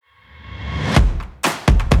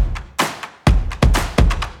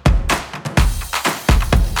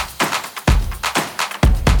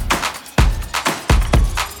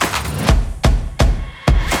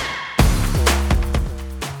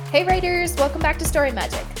Hey writers, welcome back to Story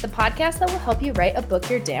Magic, the podcast that will help you write a book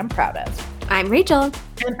you're damn proud of. I'm Rachel.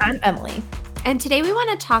 And I'm Emily. And today we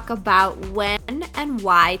want to talk about when and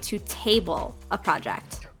why to table a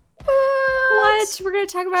project. What? We're going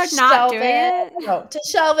to talk about not doing it? No, to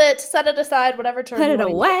shelve it, to set it aside, whatever term. Put it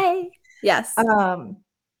away. Yes.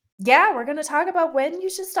 Yeah, we're going to talk about when you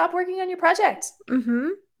should stop working on your project. Mm-hmm.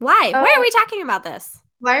 Why? Why are we talking about this?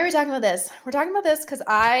 Why are we talking about this? We're talking about this because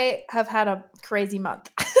I have had a crazy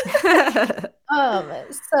month.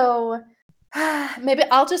 So maybe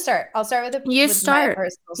I'll just start. I'll start with my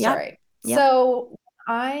personal story. Yep. So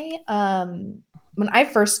when I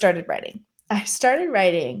first started writing, I started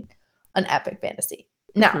writing an epic fantasy.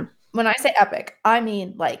 Now, when I say epic, I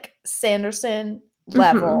mean like Sanderson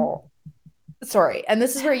level story. And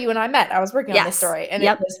this is where you and I met. I was working on this story, and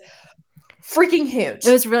it was freaking huge.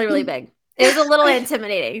 It was really, really big. It was a little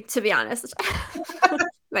intimidating, to be honest.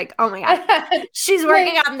 Like, oh my God, she's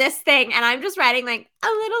working on this thing, and I'm just writing like a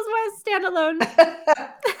little standalone.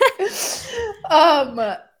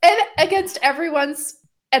 And against everyone's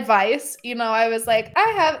advice, I was like, I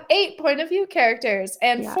have 8 point of view characters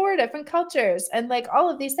and 4 different cultures and like all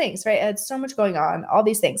of these things, right? I had so much going on, all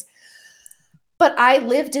these things. But I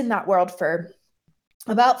lived in that world for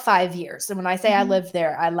about 5 years. And when I say I lived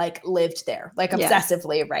there, I lived there,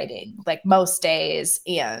 obsessively writing, like most days,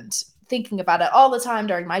 and thinking about it all the time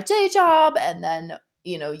during my day job. And then,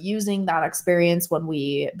 using that experience when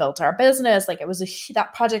we built our business, like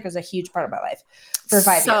that project was a huge part of my life for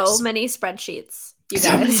 5 years. So many spreadsheets.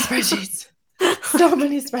 So many spreadsheets.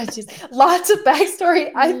 Lots of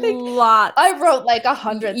backstory. I think I wrote like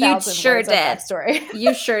 100,000 words of backstory.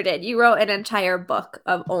 You sure did. You wrote an entire book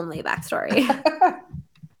of only backstory.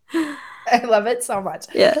 I love it so much.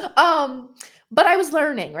 Yeah. But I was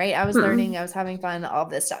learning, right? I was learning. I was having fun, all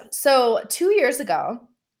this stuff. So 2 years ago,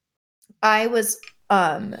 I was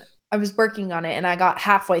working on it, and I got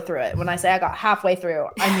halfway through it. When I say I got halfway through,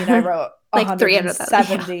 I mean I wrote like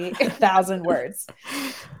 170,000 words.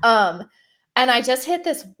 And I just hit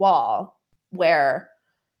this wall where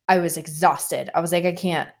I was exhausted. I was like, I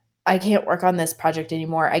can't work on this project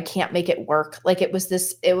anymore. I can't make it work. Like it was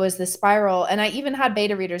this spiral. And I even had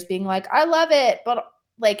beta readers being like, I love it. But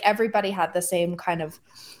like everybody had the same kind of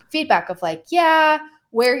feedback of like, yeah,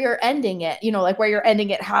 where you're ending it, like where you're ending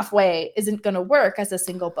it halfway isn't going to work as a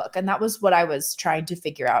single book. And that was what I was trying to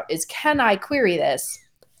figure out is, can I query this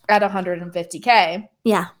at 150K?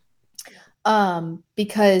 Yeah.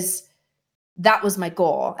 Because that was my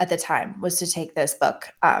goal at the time, was to take this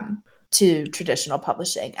book to traditional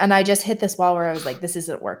publishing. And I just hit this wall where I was like, this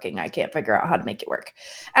isn't working. I can't figure out how to make it work.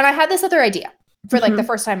 And I had this other idea for like the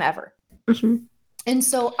first time ever. And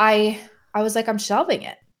so I was like, I'm shelving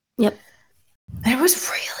it. Yep. And it was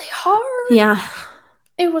really hard. Yeah.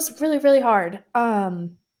 It was really, really hard.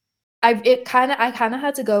 I kind of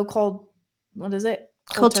had to go cold. What is it?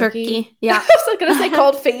 Cold turkey. Yeah. I was going to say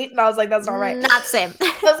cold feet, and I was like, that's not right. Not same.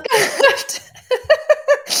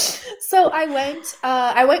 So I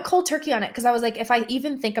went cold turkey on it because I was like, if I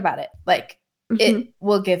even think about it, like it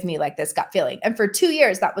will give me like this gut feeling. And for 2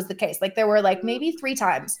 years, that was the case. Like there were like maybe 3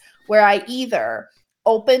 times where I either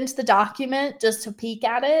opened the document just to peek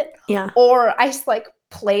at it, or I like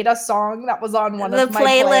played a song that was on one of my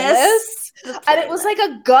playlists. And it was like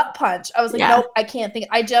a gut punch. I was like, nope, I can't think.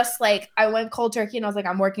 I went cold turkey, and I was like,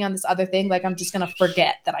 I'm working on this other thing. Like, I'm just going to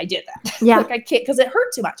forget that I did that. Yeah. Like I can't, because it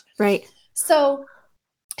hurt too much. Right. So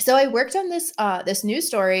I worked on this, this new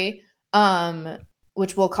story,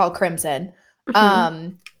 which we'll call Crimson.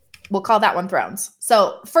 We'll call that one Thrones.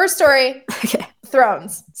 So first story,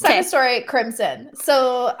 Thrones. Second story, Crimson.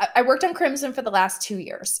 So I worked on Crimson for the last 2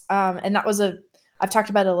 years. And that was I've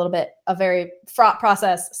talked about it a little bit, a very fraught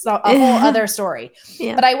process. So a whole other story.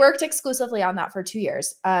 Yeah. But I worked exclusively on that for 2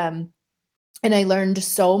 years. And I learned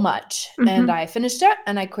so much, and I finished it,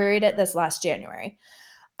 and I queried it this last January.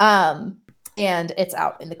 And it's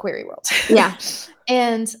out in the query world. Yeah.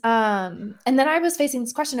 And then I was facing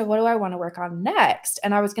this question of, what do I want to work on next?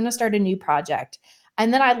 And I was going to start a new project.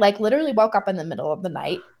 And then I like literally woke up in the middle of the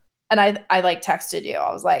night, and I like texted you.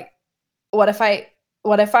 I was like, what if I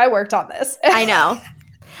worked on this? I know.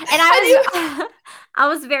 And I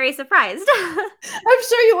was very surprised. I'm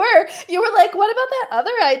sure you were. You were like, what about that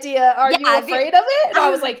other idea? Are you afraid of it? And I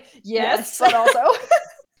was like, yes. But also.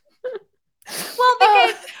 Well,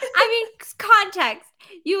 because, context.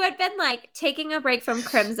 You had been like taking a break from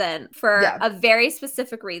Crimson for a very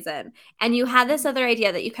specific reason. And you had this other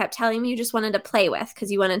idea that you kept telling me you just wanted to play with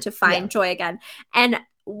because you wanted to find joy again. And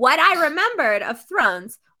what I remembered of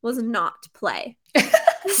Thrones was not play.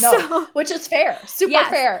 No, which is fair. Super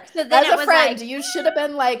fair. So as a friend, you should have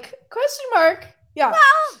been like, question mark. Yeah.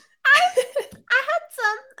 Well,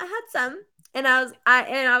 awesome. And I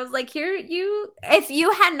was like, here, if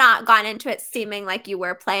you had not gone into it seeming like you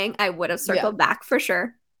were playing, I would have circled back for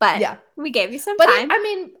sure. But we gave you some time.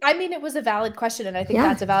 I mean, it was a valid question. And I think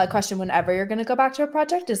that's a valid question whenever you're going to go back to a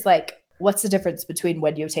project is like, what's the difference between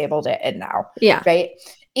when you tabled it and now? Yeah. Right.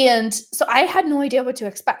 And so I had no idea what to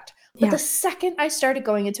expect. But the second I started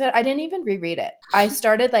going into it, I didn't even reread it. I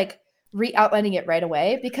started like re-outlining it right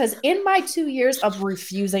away because in my 2 years of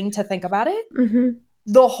refusing to think about it,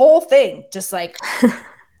 the whole thing just like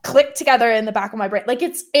clicked together in the back of my brain. Like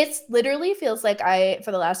it's literally feels like I,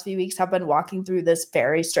 for the last few weeks, have been walking through this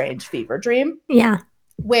very strange fever dream. Yeah.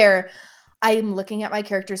 Where I'm looking at my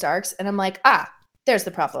character's arcs and I'm like, there's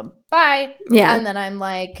the problem. Bye. Yeah. And then I'm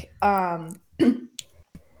like, I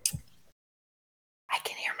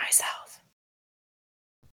can hear myself.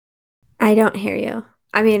 I don't hear you.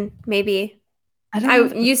 I mean, maybe.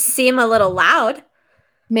 You seem a little loud.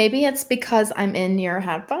 Maybe it's because I'm in your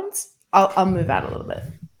headphones. I'll move out a little bit.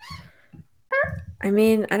 I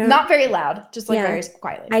mean, I don't. Not very loud, just like very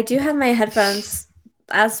quietly. I do have my headphones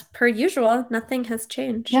as per usual. Nothing has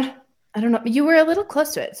changed. Yeah. I don't know. You were a little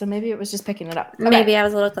close to it, so maybe it was just picking it up. Okay. Maybe I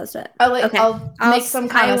was a little close to it. I'll make some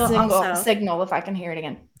kind of signal if I can hear it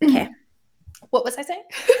again. Okay. What was I saying?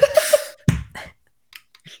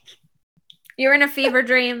 You're in a fever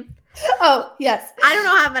dream. Oh, yes. I don't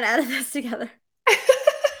know how I'm going to edit this together.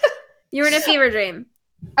 You're in a fever dream.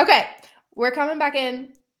 Okay. We're coming back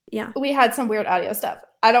in. Yeah. We had some weird audio stuff.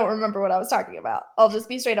 I don't remember what I was talking about. I'll just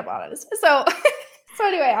be straight up honest. So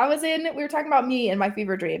anyway, we were talking about me and my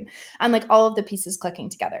fever dream and like all of the pieces clicking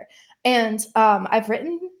together. And I've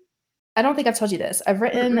written, I don't think I've told you this. I've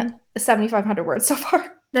written 7,500 words so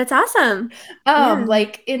far. That's awesome.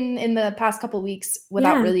 Like in the past couple of weeks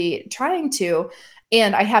without really trying to.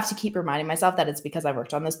 And I have to keep reminding myself that it's because I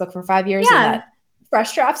worked on this book for 5 years and that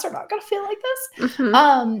fresh drafts are not going to feel like this.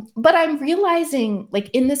 But I'm realizing like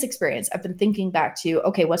in this experience, I've been thinking back to,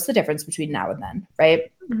 okay, what's the difference between now and then? Right.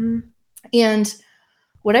 And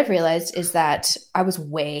what I've realized is that I was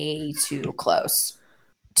way too close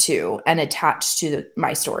to and attached to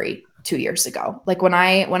my story 2 years ago. Like when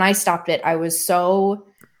I stopped it, I was so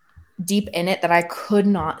deep in it that I could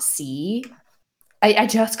not see. I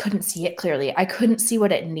just couldn't see it clearly. I couldn't see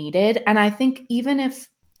what it needed. And I think even if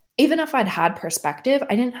I'd had perspective,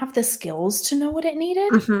 I didn't have the skills to know what it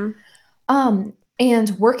needed. And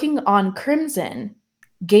working on Crimson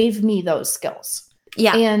gave me those skills.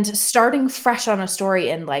 Yeah. And starting fresh on a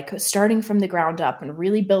story and like starting from the ground up and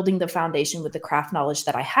really building the foundation with the craft knowledge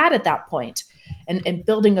that I had at that point and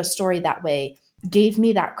building a story that way gave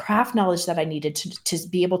me that craft knowledge that I needed to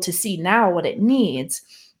be able to see now what it needs.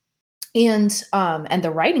 And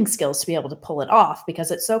the writing skills to be able to pull it off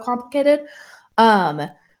because it's so complicated.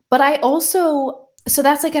 But I also, so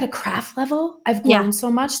that's like at a craft level, I've grown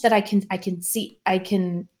so much that I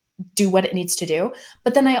can do what it needs to do.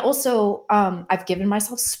 But then I also, I've given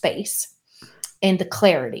myself space and the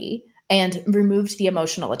clarity and removed the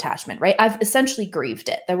emotional attachment, right? I've essentially grieved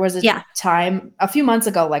it. There was a time a few months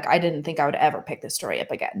ago, like I didn't think I would ever pick this story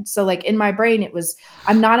up again. So like in my brain,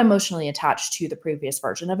 I'm not emotionally attached to the previous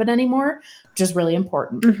version of it anymore, which is really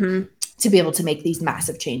important to be able to make these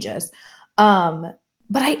massive changes. But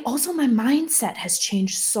my mindset has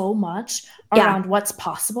changed so much around what's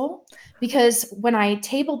possible because when I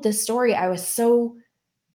tabled this story, I was so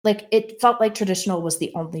like, it felt like traditional was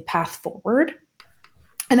the only path forward.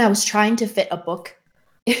 And I was trying to fit a book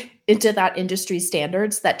into that industry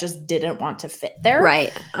standards that just didn't want to fit there.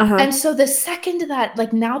 Right. And so the second that,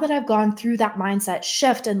 like, now that I've gone through that mindset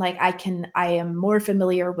shift and like, I am more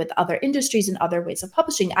familiar with other industries and other ways of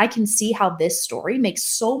publishing, I can see how this story makes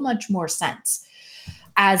so much more sense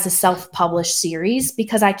as a self-published series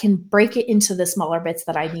because I can break it into the smaller bits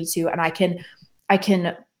that I need to. And I can,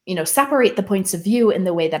 separate the points of view in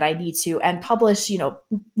the way that I need to and publish,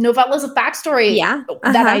 novellas of backstory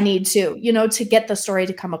that I need to, to get the story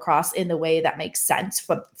to come across in the way that makes sense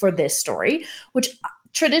for this story, which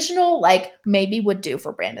traditional, like maybe would do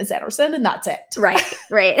for Brandon Sanderson and that's it. Right.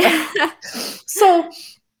 So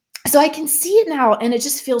I can see it now and it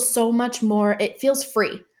just feels so much more, it feels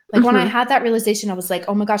free. Like when I had that realization, I was like,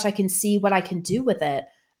 oh my gosh, I can see what I can do with it.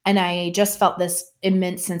 And I just felt this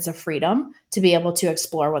immense sense of freedom to be able to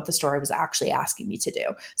explore what the story was actually asking me to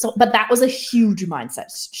do. So, but that was a huge mindset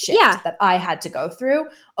shift that I had to go through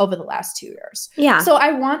over the last 2 years. Yeah. So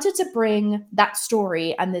I wanted to bring that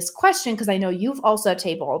story and this question, because I know you've also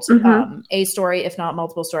tabled a story, if not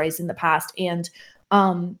multiple stories in the past. And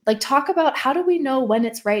talk about how do we know when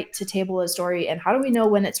it's right to table a story and how do we know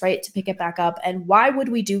when it's right to pick it back up and why would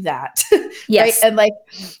we do that? Yes. Right? And like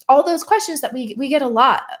all those questions that we get a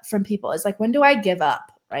lot from people is like, when do I give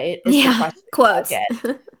up? right? Is the question quotes.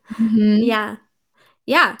 Mm-hmm.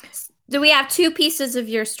 Yeah. Do we have two pieces of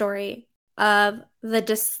your story of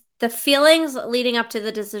the feelings leading up to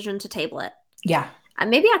the decision to table it? Yeah.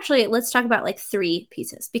 Maybe actually let's talk about like three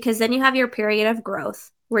pieces, because then you have your period of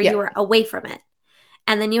growth where you were away from it.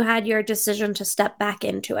 And then you had your decision to step back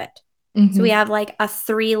into it. Mm-hmm. So we have like a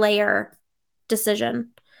 3-layer decision.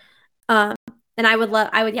 And I would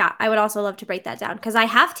also love to break that down, because I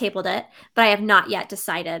have tabled it, but I have not yet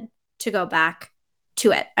decided to go back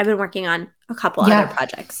to it. I've been working on a couple other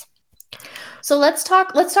projects. So let's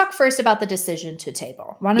talk first about the decision to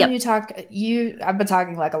table. Why don't you talk? I've been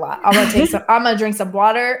talking like a lot. I'm gonna drink some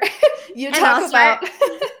water. You talk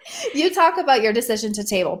about your decision to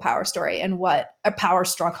table power story and what a power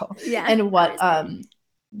struggle. Yeah. And what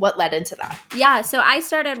led into that. Yeah. So I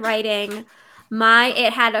started writing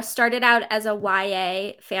it had started out as a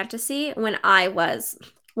YA fantasy when I was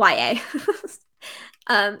YA.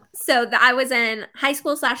 So I was in high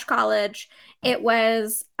school / college. It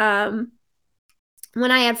was when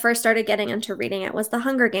I had first started getting into reading. It was the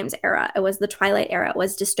Hunger Games era. It was the Twilight era. It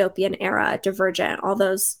was dystopian era, Divergent, all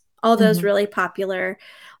those really popular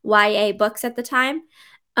YA books at the time.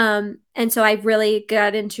 And so I really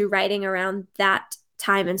got into writing around that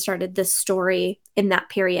time and started this story in that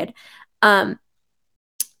period. As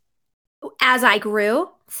I grew,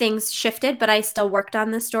 things shifted, but I still worked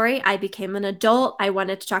on this story. I became an adult. I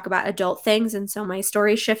wanted to talk about adult things, and so my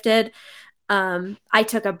story shifted. I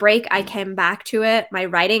took a break. I came back to it. My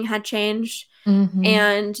writing had changed. Mm-hmm.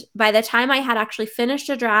 And by the time I had actually finished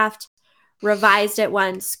a draft, revised it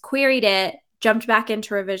once, queried it, jumped back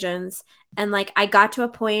into revisions, and like I got to a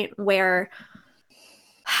point where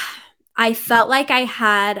I felt like I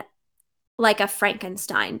had like a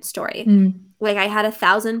Frankenstein story. Like I had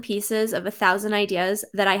 1,000 pieces of 1,000 ideas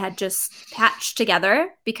that I had just patched together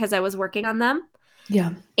because I was working on them.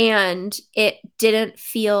 Yeah. And it didn't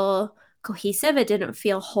feel cohesive. It didn't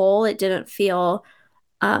feel whole. It didn't feel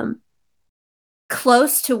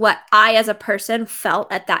close to what I as a person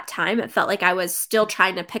felt at that time. It felt like I was still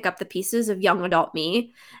trying to pick up the pieces of young adult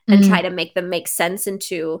me and try to make them make sense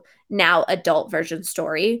into now adult version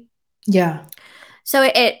story. Yeah. So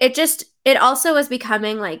it also was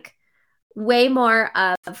becoming like way more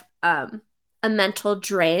of a mental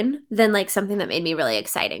drain than like something that made me really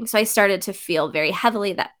exciting. So I started to feel very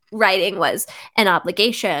heavily that writing was an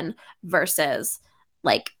obligation versus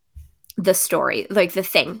like the story, like the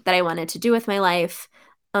thing that I wanted to do with my life.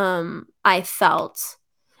 I felt,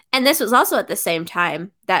 and this was also at the same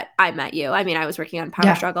time that I met you. I mean, I was working on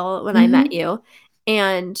Power Struggle when I met you.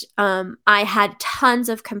 And I had tons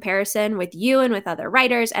of comparison with you and with other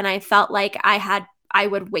writers. And I felt like I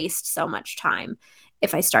would waste so much time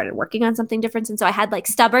if I started working on something different. And so I had like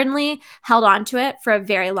stubbornly held on to it for a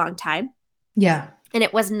very long time. Yeah. And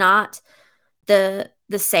it was not the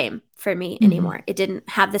same for me anymore. It didn't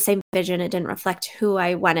have the same vision. It didn't reflect who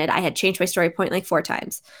I wanted. I had changed my story point like 4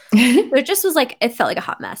 times. It just was like, it felt like a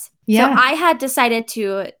hot mess. Yeah. So I had decided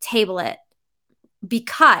to table it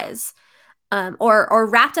because or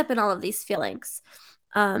wrapped up in all of these feelings.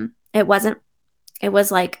 It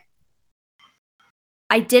was like,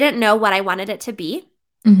 I didn't know what I wanted it to be.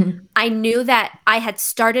 Mm-hmm. I knew that I had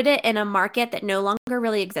started it in a market that no longer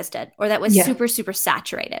really existed, or that was super, super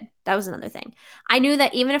saturated. That was another thing. I knew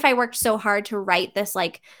that even if I worked so hard to write this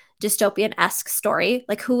like dystopian-esque story,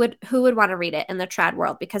 like who would want to read it in the trad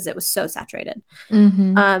world, because it was so saturated.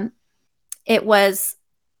 Mm-hmm.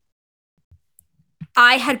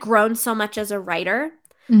 I had grown so much as a writer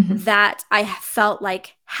that I felt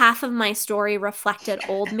like half of my story reflected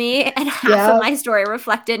old me and half of my story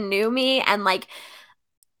reflected new me. And like,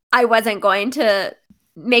 I wasn't going to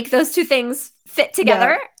make those two things fit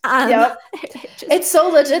together. It's so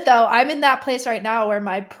legit though. I'm in that place right now where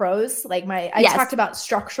my prose, like I talked about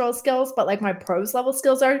structural skills, but like my prose level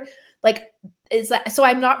skills are like, so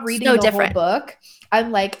I'm not reading the whole book.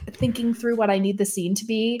 I'm like thinking through what I need the scene to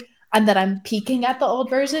be. And then I'm peeking at the old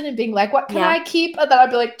version and being like, what can I keep? And then I'd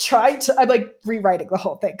be like, I'm like rewriting the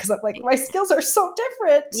whole thing. Cause I'm like, my skills are so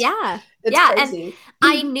different. Yeah. It's crazy.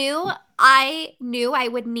 And I knew I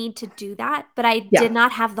would need to do that, but I did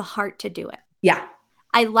not have the heart to do it. Yeah.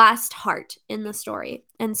 I lost heart in the story.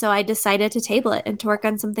 And so I decided to table it and to work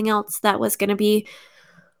on something else that was going to be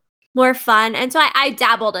more fun. And so I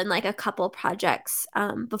dabbled in like a couple projects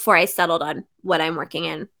before I settled on what I'm working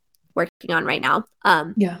on right now,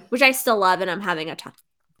 which I still love and I'm having a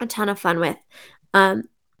ton of fun with.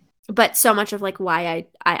 But so much of like why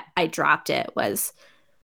I dropped it was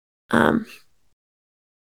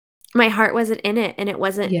my heart wasn't in it, and it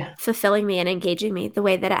wasn't fulfilling me and engaging me the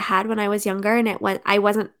way that it had when I was younger. And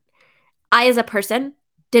I as a person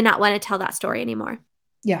did not want to tell that story anymore.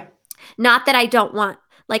 Yeah. Not that I don't want,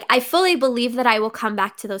 like, I fully believe that I will come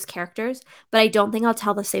back to those characters, but I don't think I'll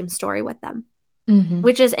tell the same story with them,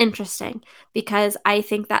 which is interesting because I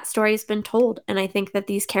think that story has been told. And I think that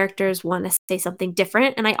these characters want to say something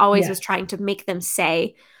different. And I always was trying to make them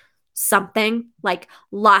say something like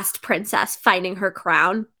Lost Princess finding her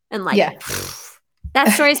crown. And like,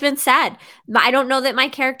 that story's been said. I don't know that my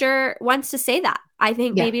character wants to say that. I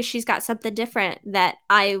think maybe she's got something different that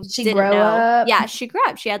I didn't know. Up. Yeah, she grew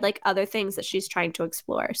up. She had like other things that she's trying to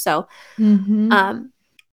explore. So I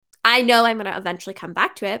know I'm going to eventually come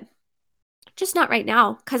back to it. Just not right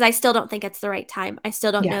now, because I still don't think it's the right time. I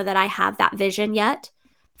still don't know that I have that vision yet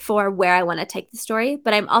for where I want to take the story.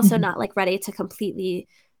 But I'm also not like ready to completely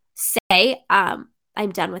say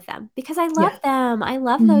I'm done with them, because I love them. I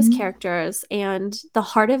love those characters, and the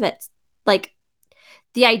heart of it, like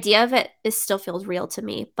the idea of it, is still feels real to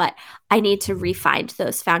me. But I need to re-find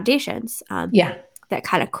those foundations that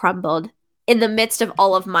kind of crumbled in the midst of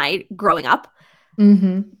all of my growing up.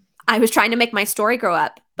 I was trying to make my story grow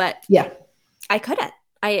up, but I couldn't.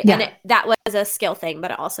 And that was a skill thing,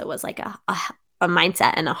 but it also was like a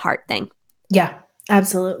mindset and a heart thing. Yeah,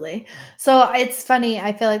 absolutely. So it's funny.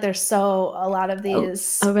 I feel like there's a lot of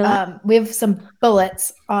these. We have some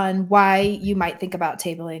bullets on why you might think about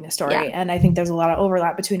tabling a story. And I think there's a lot of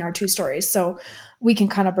overlap between our two stories. So we can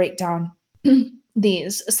kind of break down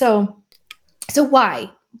these. So why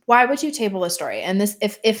would you table a story? And this,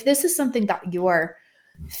 if this is something that you're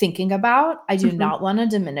thinking about, I do not want to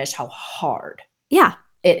diminish how hard it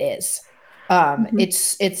is.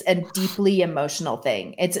 It's a deeply emotional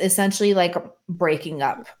thing. It's essentially like breaking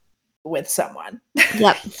up with someone.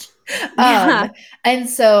 And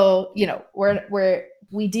so, you know,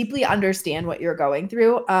 we deeply understand what you're going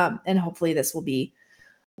through. And hopefully this will be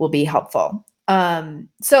helpful.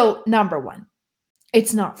 So number one,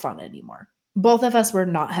 it's not fun anymore. Both of us were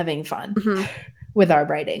not having fun with our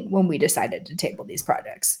writing when we decided to table these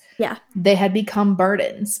projects. They had become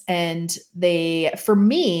burdens, and for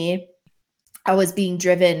me, I was being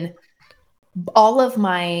driven, all of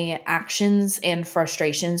my actions and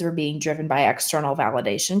frustrations were being driven by external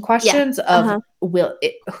validation questions of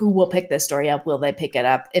who will pick this story up? Will they pick it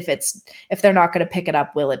up? If they're not going to pick it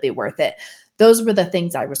up, will it be worth it? Those were the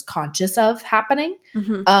things I was conscious of happening,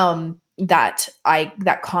 that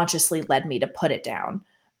consciously led me to put it down,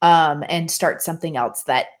 and start something else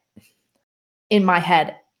that in my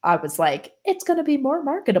head, I was like, it's going to be more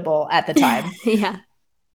marketable at the time.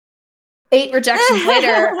 8 rejections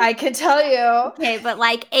later, I can tell you. Okay, but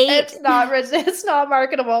like 8. It's not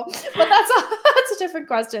marketable. But that's a different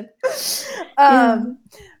question.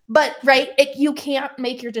 But you can't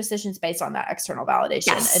make your decisions based on that external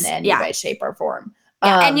validation in any way, shape, or form.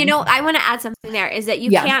 And you know, I want to add something there, is that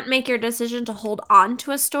you can't make your decision to hold on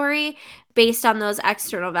to a story based on those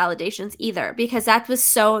external validations either, because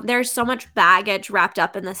there's so much baggage wrapped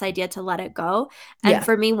up in this idea to let it go. And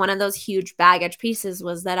for me, one of those huge baggage pieces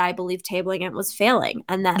was that I believed tabling it was failing,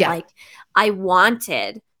 and that like I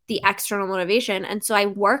wanted the external motivation. And so I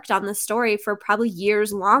worked on the story for probably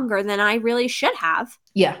years longer than I really should have.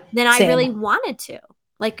 Than I really wanted to,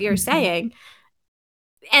 like you're saying.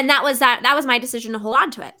 And that was my decision to hold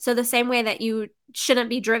on to it. So the same way that you shouldn't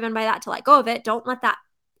be driven by that to let go of it, don't let that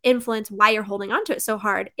influence why you're holding on to it so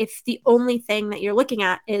hard. If the only thing that you're looking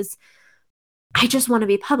at is, I just want to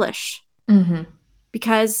be published,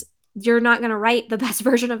 because you're not going to write the best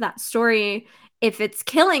version of that story if it's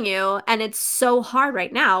killing you, and it's so hard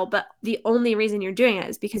right now, but the only reason you're doing it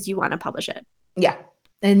is because you want to publish it.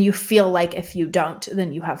 And you feel like if you don't,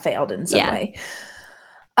 then you have failed in some way.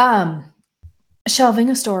 Shelving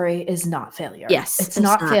a story is not failure. It's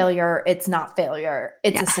not failure. It's not failure.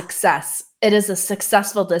 It's a success. It is a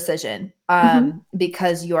successful decision,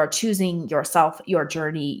 because you are choosing yourself, your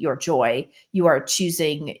journey, your joy. You are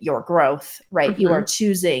choosing your growth, right? You are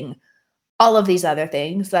choosing all of these other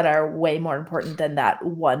things that are way more important than that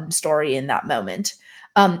one story in that moment.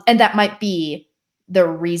 And that might be the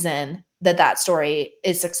reason that story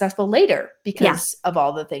is successful later, because of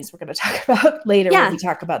all the things we're going to talk about later when we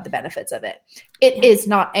talk about the benefits of it. It is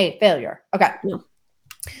not a failure. Okay.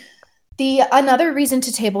 Another reason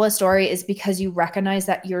to table a story is because you recognize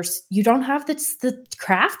that you don't have the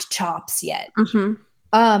craft chops yet.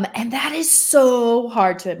 And that is so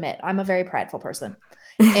hard to admit. I'm a very prideful person.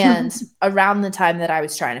 And around the time that I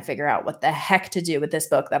was trying to figure out what the heck to do with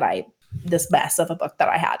this mess of a book that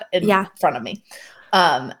I had in front of me,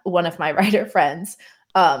 one of my writer friends,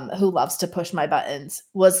 who loves to push my buttons,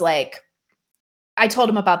 was like, I told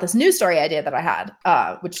him about this news story idea that I had,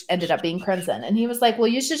 which ended up being Crimson. And he was like, well,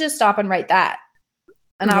 you should just stop and write that.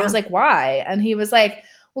 And I was like, why? And he was like,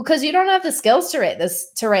 well, because you don't have the skills to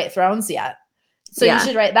write Thrones yet. So you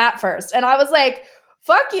should write that first. And I was like,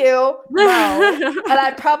 fuck you. No. And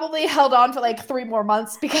I probably held on for like 3 more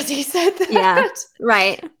months because he said that. Yeah.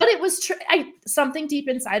 Right. But it was true. Something deep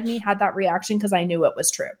inside me had that reaction because I knew it was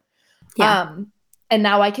true. Yeah. And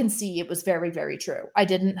now I can see it was very, very true. I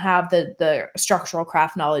didn't have the structural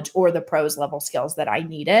craft knowledge or the prose level skills that I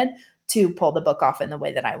needed to pull the book off in the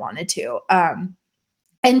way that I wanted to. And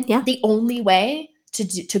the only way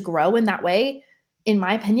to grow in that way, in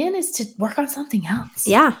my opinion, is to work on something else.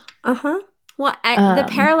 Yeah. Uh-huh. Well, the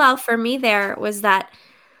parallel for me there was that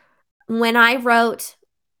when I wrote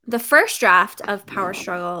the first draft of Power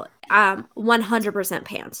Struggle, 100%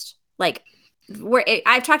 pantsed. Like,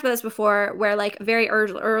 I've talked about this before, where like very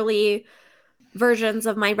early versions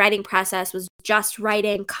of my writing process was just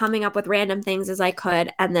writing, coming up with random things as I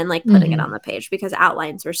could, and then like putting it on the page because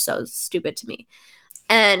outlines were so stupid to me.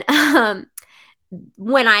 And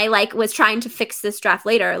when I like was trying to fix this draft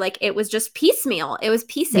later, like it was just piecemeal. It was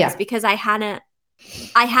pieces because I hadn't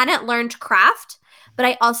learned craft, but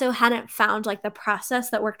I also hadn't found like the process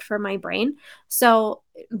that worked for my brain. So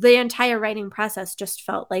the entire writing process just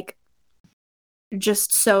felt like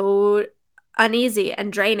just so uneasy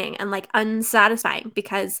and draining and like unsatisfying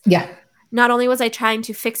because not only was I trying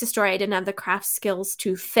to fix a story I didn't have the craft skills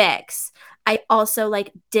to fix, I also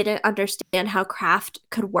like didn't understand how craft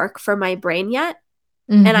could work for my brain yet.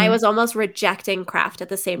 And I was almost rejecting craft at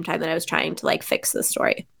the same time that I was trying to like fix the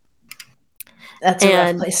story. That's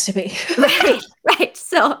a rough place to be. Right.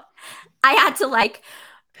 So I had to like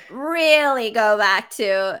really go back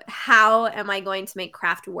to how am I going to make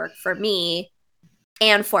craft work for me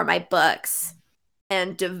and for my books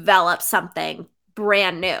and develop something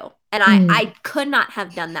brand new. And I could not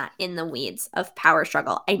have done that in the weeds of Power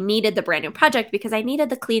Struggle. I needed the brand new project because I needed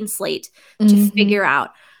the clean slate to figure out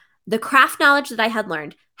the craft knowledge that I had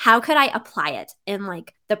learned. How could I apply it in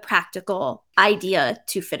like the practical idea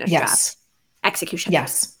to finish draft execution?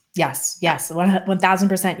 Yes.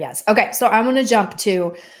 1000% yes. Okay. So I want to jump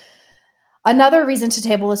to another reason to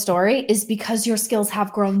table a story is because your skills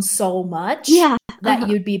have grown so much that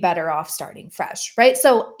you'd be better off starting fresh, right?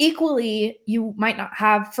 So equally, you might not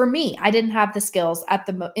have, for me, I didn't have the skills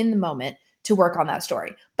in the moment to work on that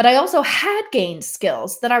story, but I also had gained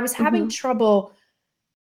skills that I was having trouble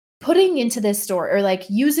putting into this story or like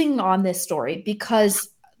using on this story because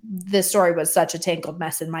the story was such a tangled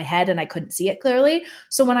mess in my head and I couldn't see it clearly.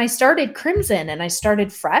 So when I started Crimson and I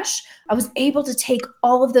started fresh, I was able to take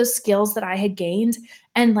all of those skills that I had gained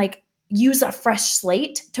and like use a fresh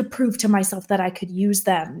slate to prove to myself that I could use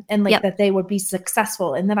them and like that they would be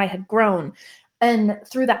successful and that I had grown. And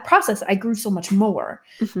through that process, I grew so much more.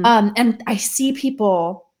 And I see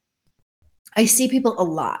people a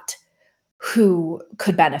lot who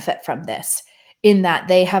could benefit from this in that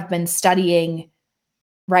they have been studying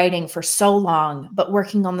writing for so long, but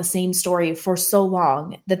working on the same story for so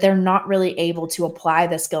long that they're not really able to apply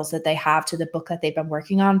the skills that they have to the book that they've been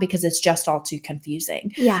working on because it's just all too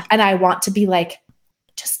confusing. Yeah. And I want to be like,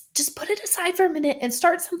 just put it aside for a minute and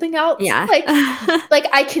start something else. Yeah. Like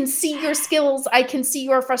I can see your skills. I can see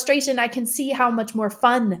your frustration. I can see how much more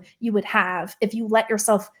fun you would have if you let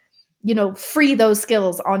yourself, free those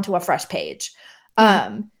skills onto a fresh page.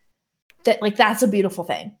 That's a beautiful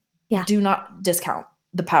thing. Yeah. Do not discount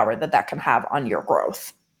the power that can have on your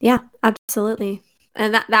growth. Yeah, absolutely.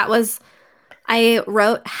 And that was, I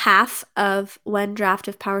wrote half of one draft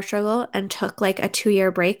of Power Struggle and took like a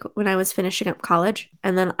 2-year break when I was finishing up college.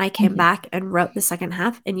 And then I came back and wrote the second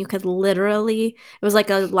half and you could literally, it was like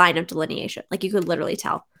a line of delineation. Like you could literally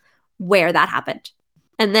tell where that happened.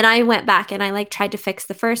 And then I went back and I like tried to fix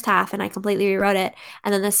the first half and I completely rewrote it.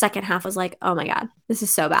 And then the second half was like, oh my God, this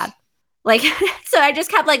is so bad. Like, so I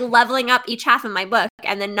just kept like leveling up each half of my book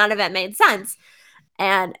and then none of it made sense.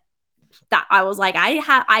 And that I was like,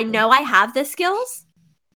 I know I have the skills.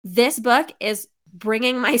 This book is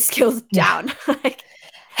bringing my skills down.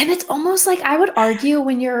 And it's almost like I would argue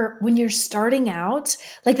when you're starting out,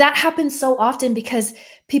 like that happens so often because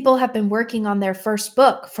people have been working on their first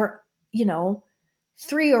book for,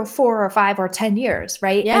 3 or 4 or 5 or 10 years,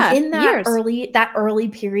 right? Yeah. And in that early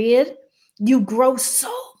period, you grow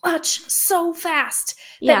so much so fast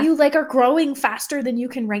that you like are growing faster than you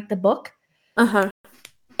can write the book.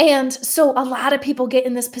 And so a lot of people get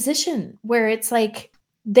in this position where it's like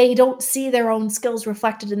they don't see their own skills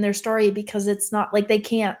reflected in their story because it's not like they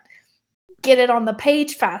can't get it on the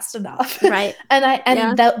page fast enough. Right.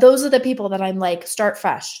 Those are the people that I'm like, start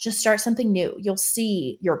fresh, just start something new. You'll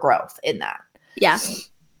see your growth in that. Yeah.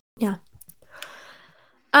 Yeah.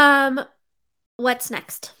 What's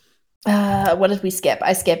next? What did we skip?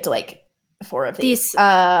 I skipped like 4 of these.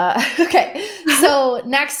 Okay. So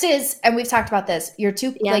next is, and we've talked about this, you're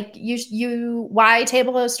too, like, why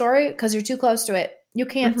table a story? Because you're too close to it. You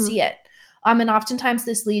can't see it. And oftentimes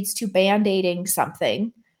this leads to band-aiding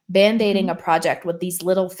something, band-aiding a project with these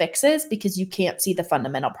little fixes because you can't see the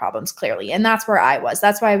fundamental problems clearly. And that's where I was.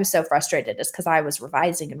 That's why I was so frustrated, is because I was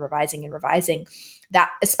revising and revising and revising that,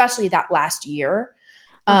 especially that last year.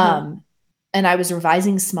 And I was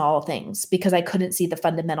revising small things because I couldn't see the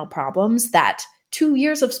fundamental problems that 2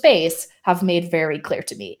 years of space have made very clear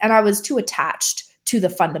to me. And I was too attached to the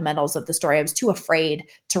fundamentals of the story. I was too afraid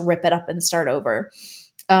to rip it up and start over,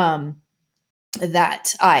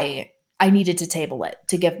 that I needed to table it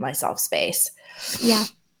to give myself space. Yeah.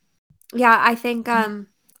 Yeah. I think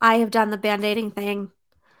I have done the band-aiding thing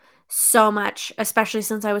so much, especially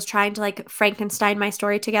since I was trying to like Frankenstein my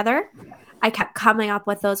story together. I kept coming up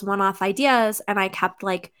with those one-off ideas, and I kept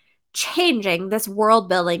like changing this world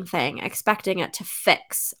building thing, expecting it to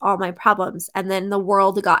fix all my problems. And then the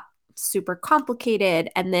world got super complicated.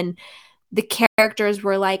 And then the characters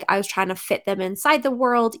were like, I was trying to fit them inside the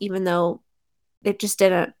world, even though it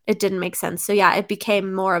didn't make sense. So yeah, it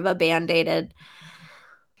became more of a band-aided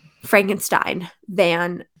Frankenstein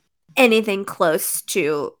than anything close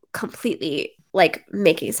to completely like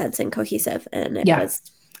making sense and cohesive. And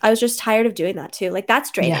I was just tired of doing that too. Like, that's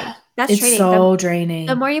draining. Yeah. That's it's draining. So draining.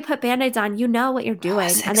 The more you put Band-Aids on, you know what you're doing.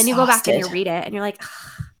 And then you go back and you read it and you're like,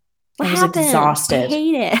 what happened? Exhausted. I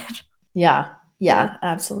hate it. Yeah,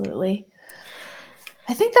 absolutely.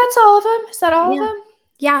 I think that's all of them. Is that all of them?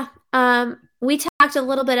 Yeah. We talked a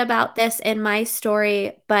little bit about this in my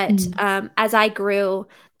story, but as I grew,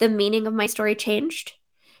 the meaning of my story changed.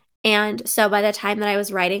 And so by the time that I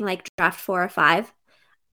was writing like draft 4 or 5,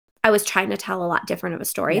 I was trying to tell a lot different of a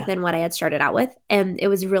story than what I had started out with. And it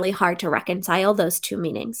was really hard to reconcile those two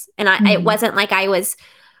meanings. And it wasn't like I was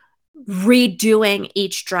redoing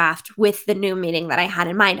each draft with the new meaning that I had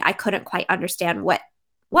in mind. I couldn't quite understand what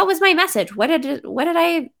was my message? What did it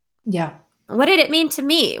mean to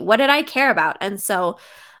me? What did I care about? And so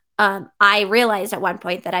I realized at one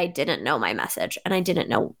point that I didn't know my message, and I didn't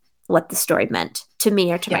know what the story meant to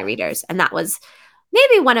me or to my readers. And that was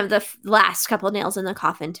maybe one of the last couple nails in the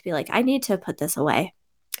coffin, to be like, I need to put this away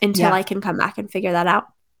until I can come back and figure that out.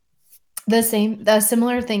 The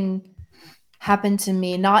similar thing happened to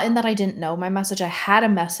me, not in that I didn't know my message. I had a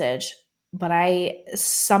message, but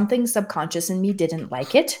something subconscious in me didn't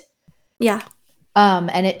like it. Yeah.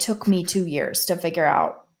 And it took me 2 years to figure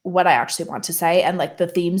out what I actually want to say. And like the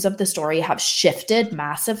themes of the story have shifted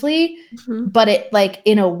massively, but it like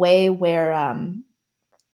in a way where,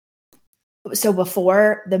 so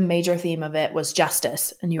before, the major theme of it was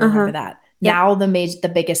justice, and you remember that. Yeah. Now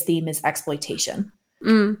the biggest theme is exploitation.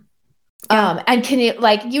 And can you,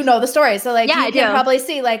 like, you know the story, so like you can probably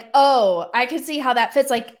see like, oh, I can see how that fits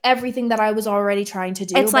like everything that I was already trying to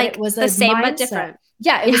do. It's like it was the same mindset. But different.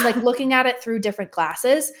 Yeah, it was like looking at it through different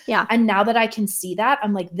glasses. Yeah. And now that I can see that,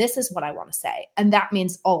 I'm like, this is what I want to say. And that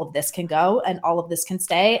means all of this can go and all of this can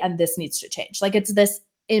stay and this needs to change. Like, it's this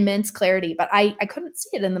immense clarity, but I couldn't see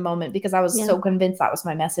it in the moment because I was so convinced that was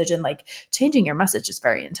my message. And like, changing your message is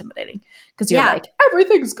very intimidating because you're like,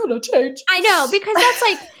 everything's gonna change. I know, because that's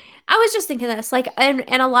like, I was just thinking this, like, and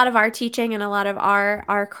a lot of our teaching and a lot of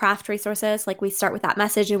our craft resources, like, we start with that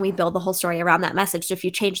message and we build the whole story around that message. So if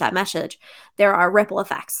you change that message, there are ripple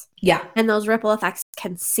effects. Yeah. And those ripple effects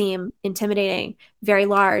can seem intimidating, very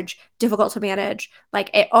large, difficult to manage. Like,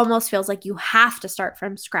 it almost feels like you have to start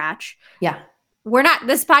from scratch. Yeah.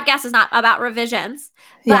 This podcast is not about revisions,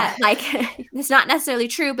 but like, it's not necessarily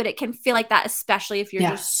true, but it can feel like that, especially if you're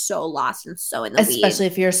just so lost and so in the weeds. Especially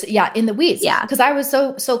if you're, in the weeds. Yeah. Because I was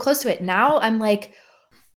so close to it. Now I'm like,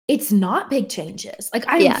 it's not big changes. Like,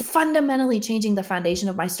 I'm fundamentally changing the foundation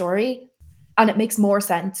of my story, and it makes more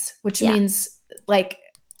sense, which means like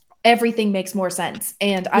everything makes more sense.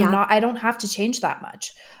 And I don't have to change that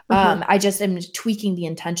much. I just am tweaking the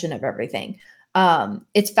intention of everything.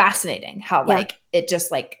 It's fascinating how like it just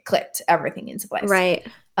like clicked everything into place. Right.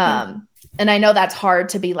 And I know that's hard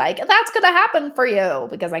to be like, that's going to happen for you,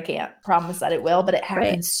 because I can't promise that it will, but it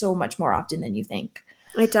happens so much more often than you think.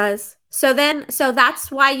 It does. So that's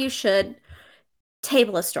why you should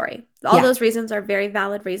table a story. All those reasons are very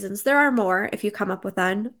valid reasons. There are more if you come up with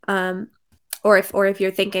one. Or if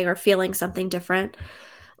you're thinking or feeling something different,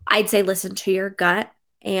 I'd say listen to your gut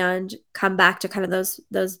and come back to kind of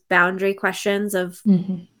those boundary questions of,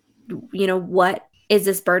 what is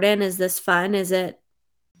this burden? Is this fun?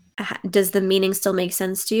 Does the meaning still make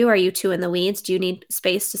sense to you? Are you too in the weeds? Do you need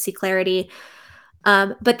space to see clarity?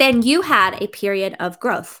 But then you had a period of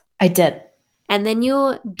growth. I did. And then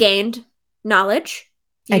you gained knowledge.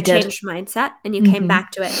 you changed mindset and you came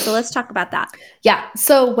back to it. So let's talk about that. Yeah.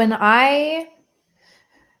 So I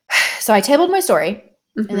tabled my story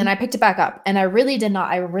and then I picked it back up, and I really did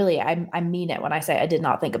not, I mean it when I say I did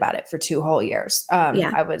not think about it for 2 whole years.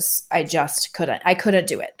 I just couldn't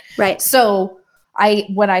do it. Right. So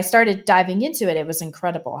when I started diving into it, it was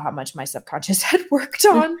incredible how much my subconscious had worked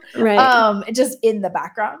on, just in the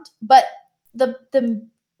background. But the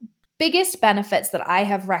biggest benefits that I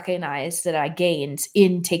have recognized that I gained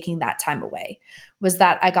in taking that time away was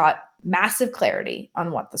that I got massive clarity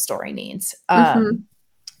on what the story needs.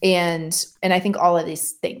 And I think all of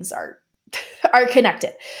these things are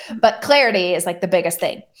connected, but clarity is like the biggest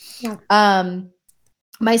thing. Yeah.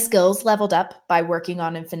 My skills leveled up by working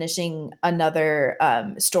on and finishing another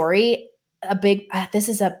story. This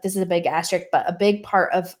is a big asterisk, but a big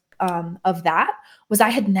part of that was I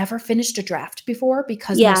had never finished a draft before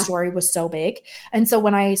because my story was so big. And so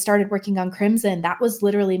when I started working on Crimson, that was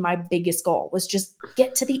literally my biggest goal, was just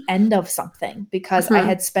get to the end of something, because I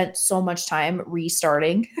had spent so much time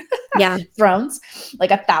restarting Thrones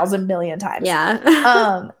like 1,000 million times.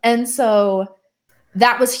 And so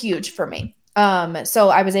that was huge for me. So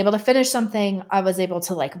I was able to finish something. I was able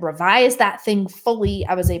to like revise that thing fully.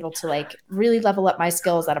 I was able to like really level up my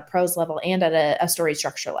skills at a prose level and at a story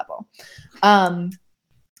structure level.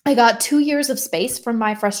 I got 2 years of space from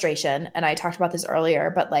my frustration, and I talked about this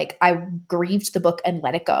earlier, but like I grieved the book and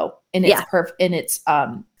let it go in its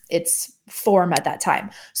form at that time.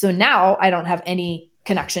 So now I don't have any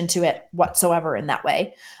connection to it whatsoever in that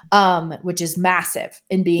way, which is massive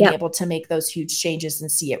in being able to make those huge changes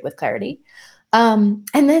and see it with clarity. And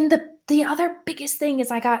then the other biggest thing is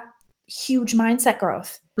I got huge mindset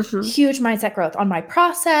growth on my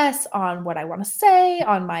process, on what I want to say,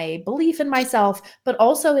 on my belief in myself, but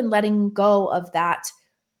also in letting go of that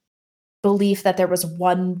belief that there was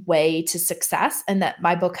one way to success and that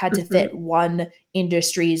my book had to fit one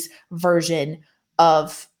industry's version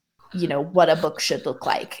of, what a book should look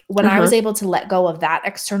like. When I was able to let go of that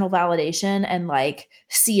external validation and like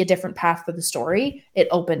see a different path for the story, it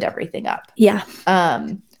opened everything up.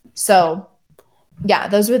 So yeah,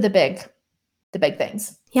 those were the big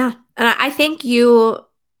things. Yeah. And I think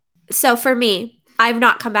so for me, I've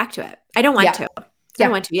not come back to it. I don't want to. I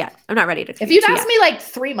don't want to yet. I'm not ready to. If you'd asked me like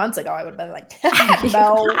 3 months ago, I would have been like,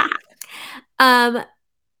 no.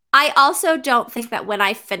 I also don't think that when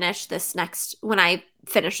I finish the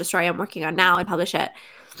story I'm working on now and publish it,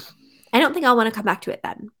 I don't think I'll want to come back to it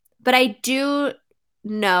then. But I do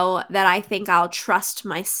know that I think I'll trust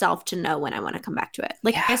myself to know when I want to come back to it.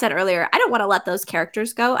 Like I said earlier, I don't want to let those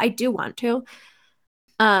characters go. I do want to.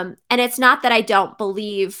 And it's not that I don't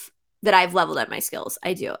believe that I've leveled up my skills.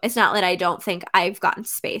 I do. It's not that I don't think I've gotten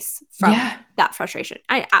space from that frustration.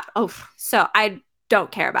 So I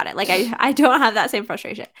don't care about it. Like I don't have that same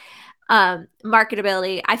frustration.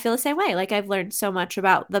 Marketability, I feel the same way. Like I've learned so much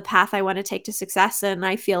about the path I want to take to success, and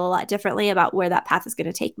I feel a lot differently about where that path is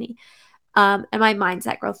going to take me. And my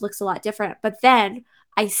mindset growth looks a lot different. But then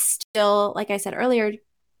I still, like I said earlier,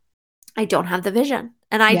 I don't have the vision.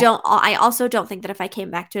 And I also don't think that if I came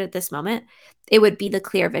back to it at this moment, it would be the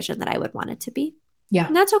clear vision that I would want it to be. Yeah.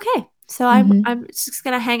 And that's okay. So I'm just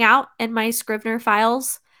going to hang out in my Scrivener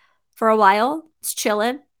files for a while. It's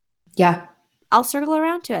chilling. Yeah. I'll circle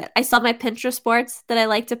around to it. I still have my Pinterest boards that I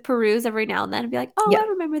like to peruse every now and then and be like, I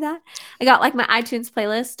remember that. I got like my iTunes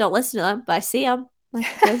playlist. Don't listen to them, but I see them. Like,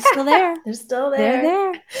 they're still there. They're still there.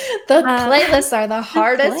 They're there. The playlists are the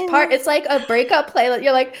hardest part. It's like a breakup playlist.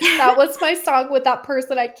 You're like, that was my song with that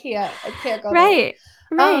person. I can't go right.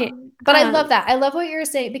 there. Right. But I love that. I love what you're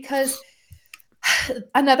saying, because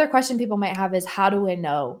another question people might have is, how do I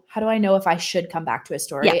know if I should come back to a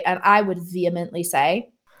story? Yeah. And I would vehemently say,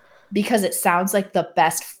 because it sounds like the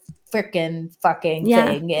best freaking fucking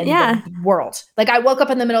thing in the world. Like I woke up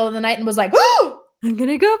in the middle of the night and was like, oh, I'm going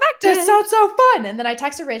to go back to it. That sounds so fun. And then I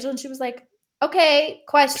texted Rachel and she was like, okay,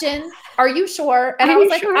 question. Are you sure? And I was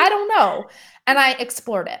like, I don't know. And I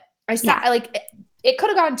explored it. I sat it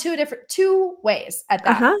could have gone two ways at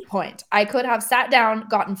that point. I could have sat down,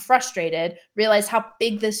 gotten frustrated, realized how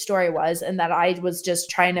big this story was, and that I was just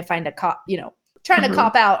trying to find to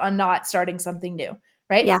cop out on not starting something new.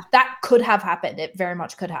 Right? Yeah. That could have happened. It very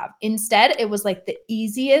much could have. Instead, it was like the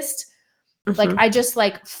easiest. Like I just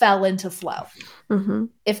like fell into flow.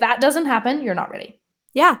 If that doesn't happen, you're not ready.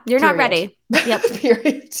 Yeah, you're not ready. Yep.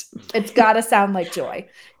 Period. It's got to sound like joy,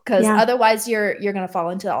 because otherwise you're going to fall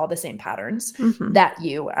into all the same patterns that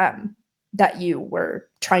you were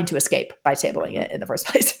trying to escape by tabling it in the first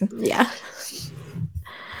place. Yeah.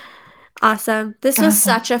 Awesome. This was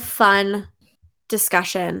such a fun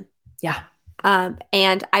discussion. Yeah.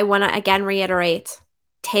 And I want to again reiterate,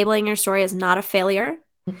 tabling your story is not a failure.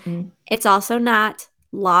 Mm-mm. It's also not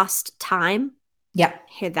lost time. Yeah. I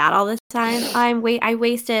hear that all the time. I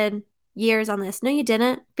wasted years on this. No, you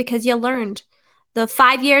didn't, because you learned. The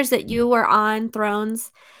 5 years that you were on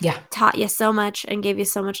Thrones taught you so much and gave you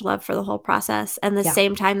so much love for the whole process. And the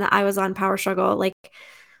same time that I was on Power Struggle, like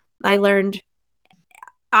I learned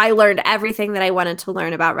everything that I wanted to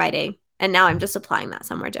learn about writing. And now I'm just applying that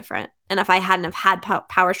somewhere different. And if I hadn't have had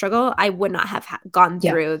Power Struggle, I would not have gone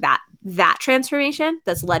through that transformation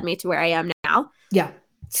that's led me to where I am now. Yeah.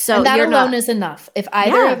 So and that alone is enough. If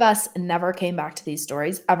either of us never came back to these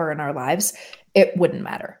stories ever in our lives, it wouldn't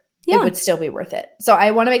matter. Yeah. It would still be worth it. So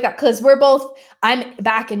I want to make that, because I'm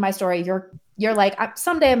back in my story. You're like,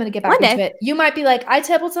 someday I'm going to get back into it. You might be like, I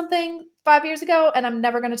tabled something 5 years ago and I'm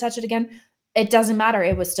never going to touch it again. It doesn't matter.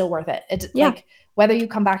 It was still worth it. Like, whether you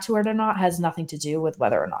come back to it or not has nothing to do with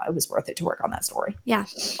whether or not it was worth it to work on that story. Yeah.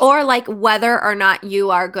 Or like whether or not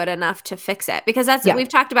you are good enough to fix it. Because that's what we've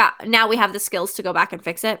talked about. Now we have the skills to go back and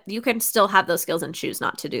fix it. You can still have those skills and choose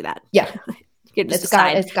not to do that. Yeah. You can just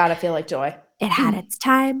decide. It's got to feel like joy. It had its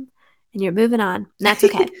time and you're moving on. And that's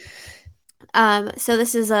okay. So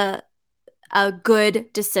this is a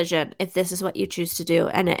good decision if this is what you choose to do.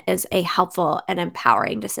 And it is a helpful and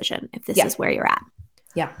empowering decision if this is where you're at.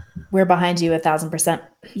 Yeah. We're behind you 1,000%.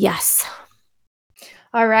 Yes.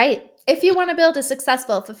 All right. If you want to build a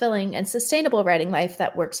successful, fulfilling, and sustainable writing life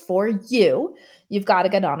that works for you, you've got to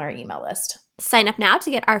get on our email list. Sign up now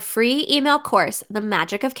to get our free email course, The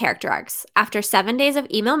Magic of Character Arcs. After 7 days of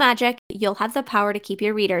email magic, you'll have the power to keep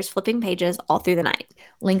your readers flipping pages all through the night.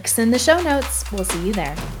 Links in the show notes. We'll see you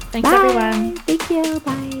there. Thanks, Bye. everyone. Thank you.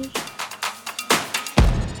 Bye.